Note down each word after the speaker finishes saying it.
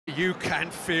You can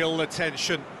feel the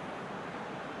tension.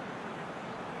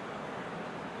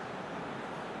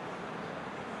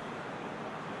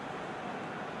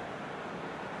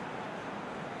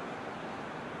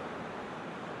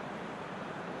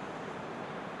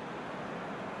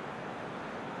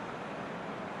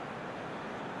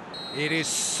 It is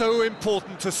so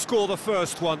important to score the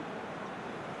first one.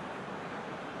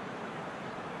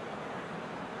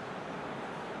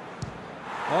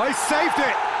 Oh, he saved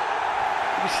it!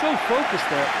 He was so focused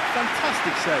there.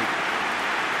 Fantastic save.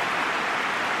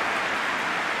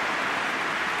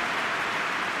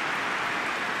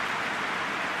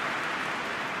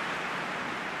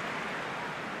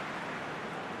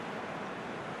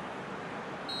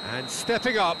 And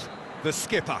stepping up, the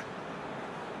skipper.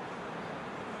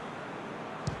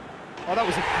 Oh, that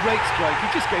was a great strike. He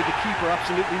just gave the keeper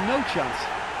absolutely no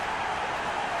chance.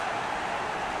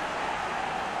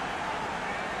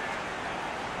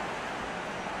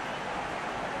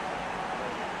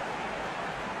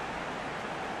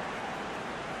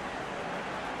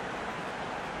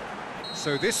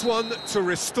 So this one to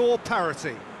restore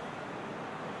parity.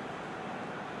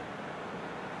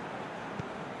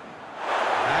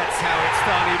 That's how it's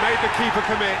done. He made the keeper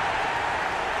commit.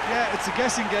 Yeah, it's a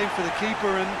guessing game for the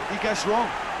keeper, and he guessed wrong.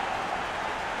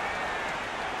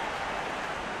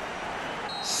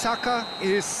 Saka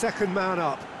is second man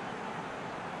up.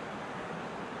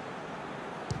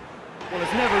 Well,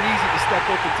 it's never easy to step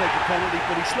up and take a penalty,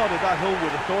 but he slotted that home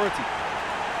with authority.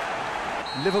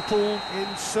 Liverpool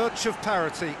in search of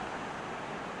parity.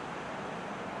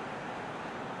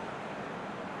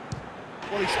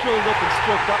 Well, he strolled up and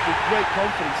struck that with great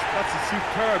confidence. That's a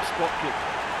superb spot kick.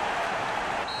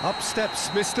 Up steps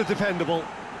Mr. Dependable.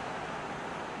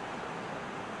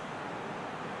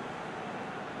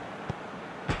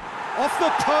 Off the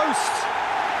post!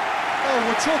 Oh,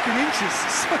 we're talking inches.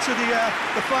 Such are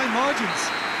the fine margins.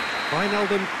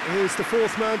 Wijnaldum is the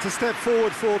fourth man to step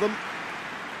forward for them.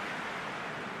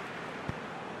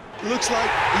 Looks like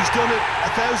he's done it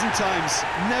 1,000 times.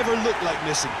 Never looked like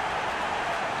missing.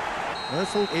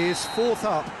 Ozil is fourth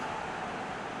up.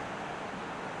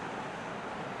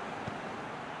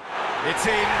 It's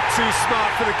in, too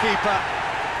smart for the keeper.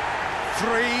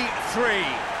 3-3.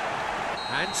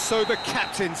 And so the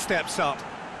captain steps up.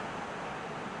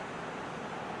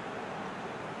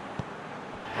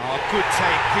 Oh, good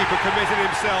take, keeper committed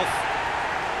himself.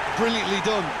 Brilliantly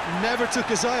done. Never took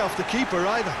his eye off the keeper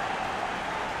either.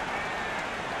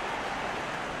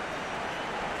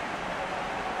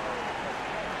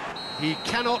 He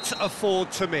cannot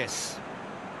afford to miss.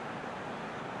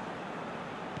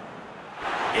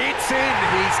 It's in,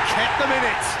 he's kept them in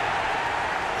it.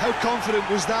 How confident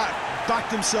was that?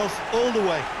 Backed himself all the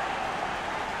way.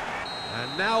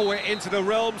 And now we're into the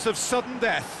realms of sudden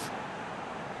death.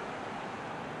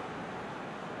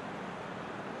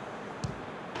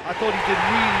 I thought he did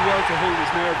really well to hold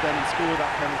his nerve then and score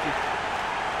that penalty.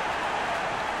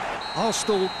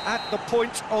 Arsenal at the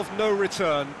point of no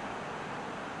return.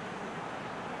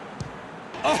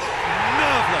 Oh,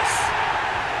 nerveless!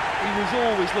 He was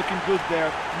always looking good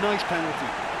there. Nice penalty.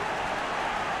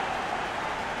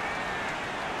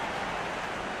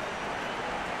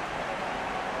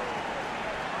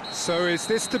 So is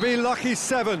this to be lucky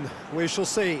 7? We shall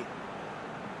see.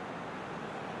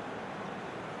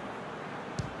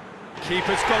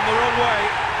 Keeper's gone the wrong way.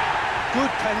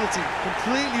 Good penalty.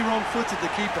 Completely wrong-footed, the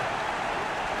keeper.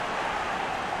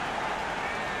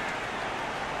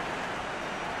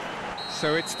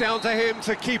 So it's down to him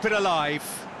to keep it alive.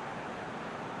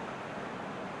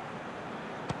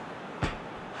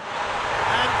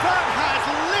 And that has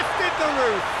lifted the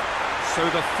roof. So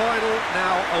the final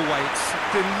now awaits.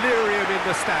 Delirium in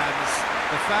the stands.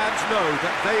 The fans know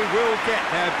that they will get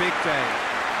their big day.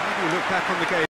 How do you look back on the game?